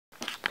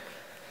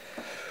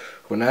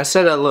When I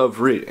said I love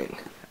reading,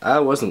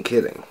 I wasn't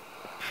kidding.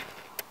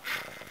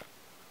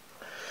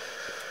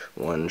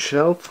 One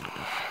shelf,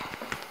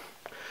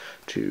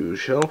 two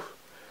shelf.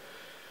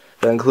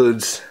 That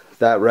includes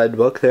that red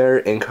book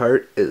there,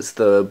 Inkheart, is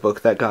the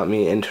book that got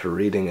me into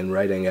reading and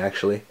writing,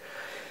 actually.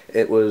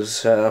 It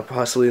was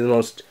possibly the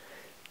most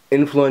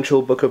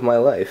influential book of my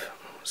life,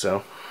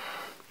 so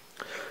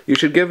you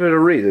should give it a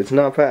read. It's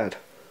not bad.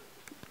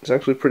 It's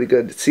actually pretty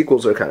good.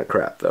 Sequels are kind of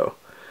crap, though.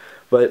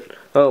 But,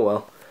 oh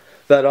well.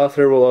 That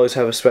author will always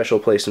have a special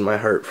place in my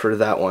heart for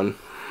that one.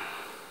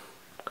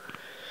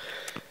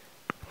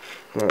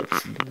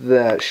 That's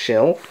that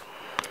shelf.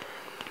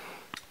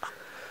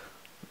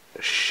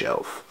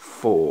 Shelf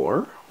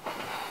 4.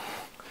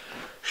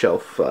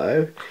 Shelf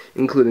 5,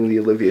 including the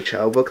Olivia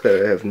Chow book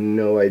that I have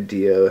no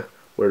idea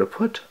where to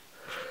put.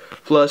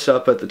 Plus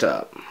up at the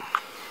top.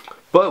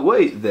 But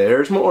wait,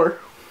 there's more.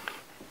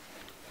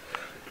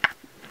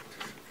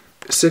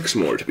 6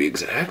 more to be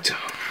exact.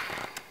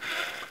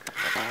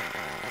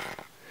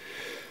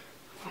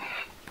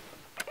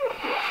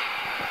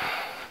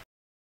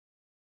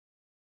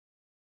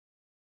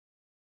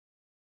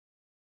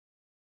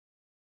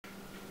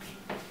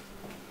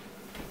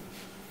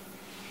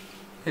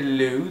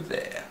 Hello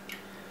there.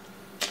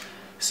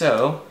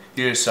 So,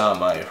 you saw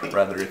my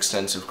rather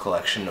extensive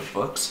collection of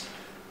books.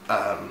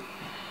 I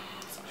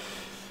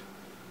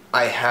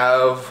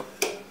have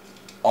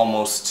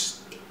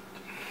almost,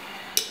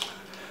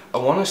 I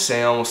want to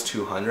say almost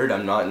 200,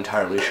 I'm not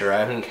entirely sure, I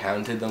haven't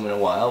counted them in a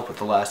while, but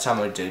the last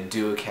time I did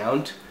do a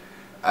count,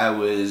 I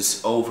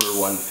was over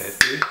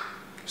 150,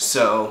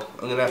 so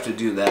I'm going to have to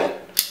do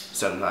that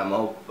sometime.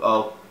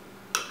 I'll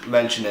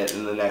mention it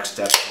in the next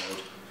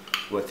episode,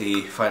 what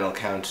the final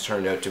count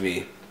turned out to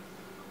be.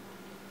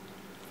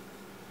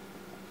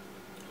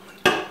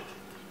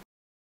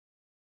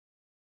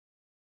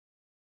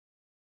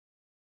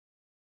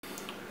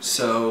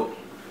 So,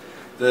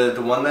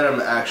 the one that I'm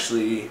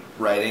actually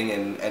writing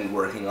and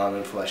working on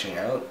and fleshing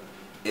out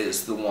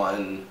is the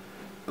one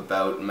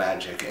about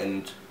magic,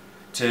 and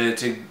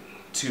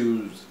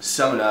to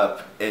sum it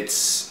up,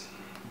 it's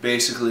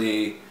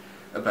basically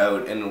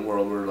about in a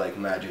world where like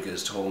magic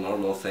is a whole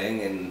normal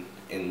thing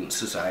in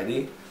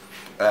society.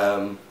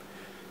 A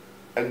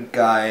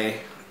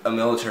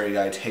military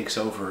guy takes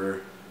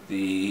over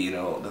the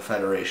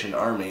Federation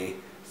army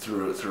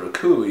through a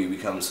coup. He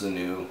becomes the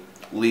new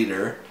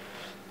leader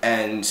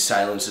and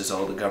silences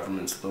all the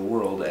governments of the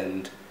world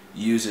and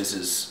uses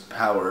his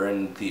power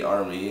and the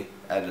army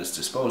at his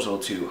disposal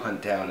to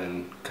hunt down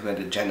and commit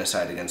a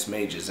genocide against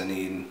mages. And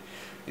he,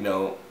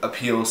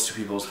 appeals to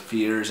people's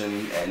fears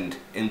and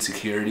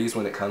insecurities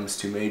when it comes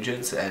to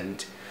mages,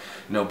 and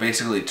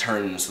basically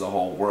turns the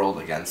whole world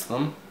against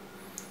them.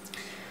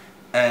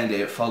 And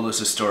it follows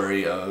the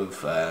story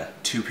of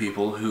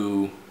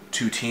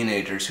two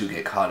teenagers who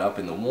get caught up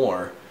in the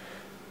war,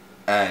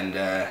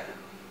 and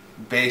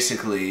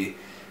basically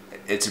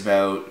it's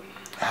about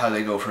how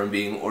they go from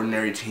being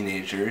ordinary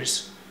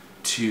teenagers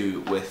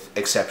with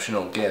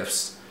exceptional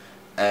gifts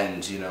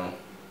and,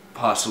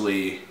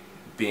 possibly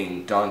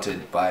being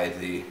daunted by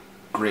the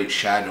great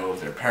shadow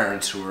of their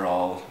parents, who are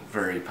all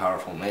very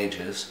powerful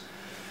mages.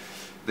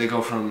 They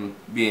go from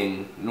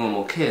being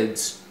normal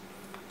kids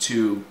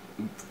to,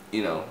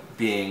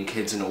 being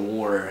kids in a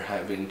war,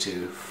 having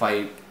to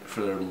fight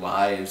for their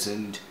lives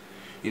and,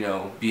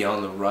 be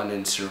on the run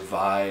and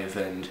survive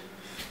and,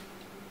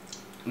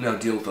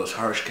 deal with those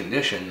harsh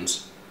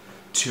conditions,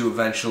 to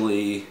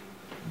eventually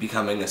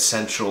becoming a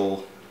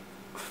central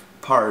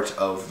part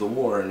of the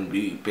war and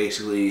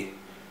basically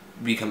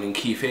becoming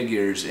key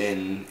figures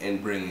in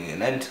bringing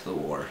an end to the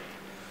war.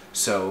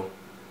 So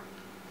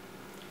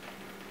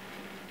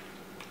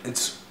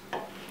it's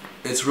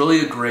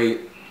really a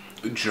great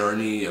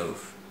journey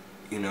of,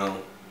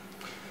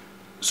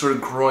 sort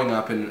of growing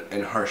up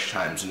in harsh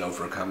times and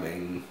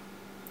overcoming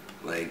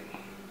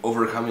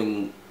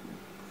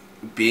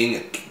being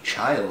a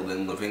child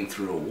and living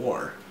through a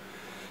war.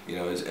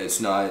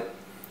 It's not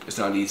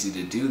easy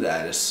to do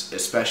that,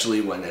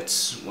 especially when it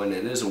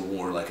is a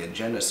war like a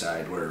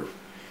genocide where,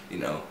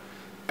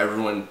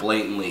 everyone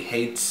blatantly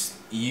hates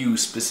you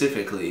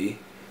specifically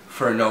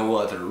for no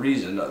other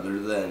reason other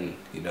than,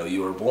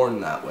 you were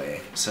born that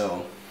way.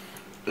 So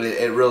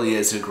it really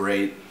is a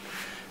great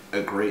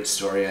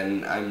story,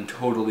 and I'm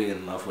totally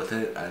in love with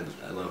it. I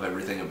love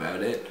everything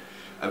about it.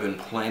 I've been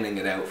planning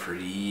it out for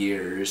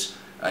years.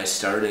 I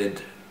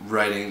started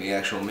writing the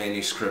actual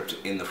manuscript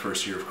in the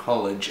first year of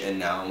college, and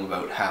now I'm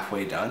about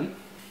halfway done.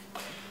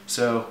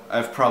 So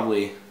I've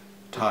probably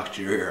talked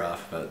your ear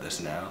off about this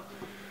now.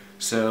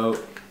 So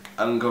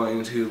I'm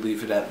going to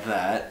leave it at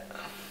that.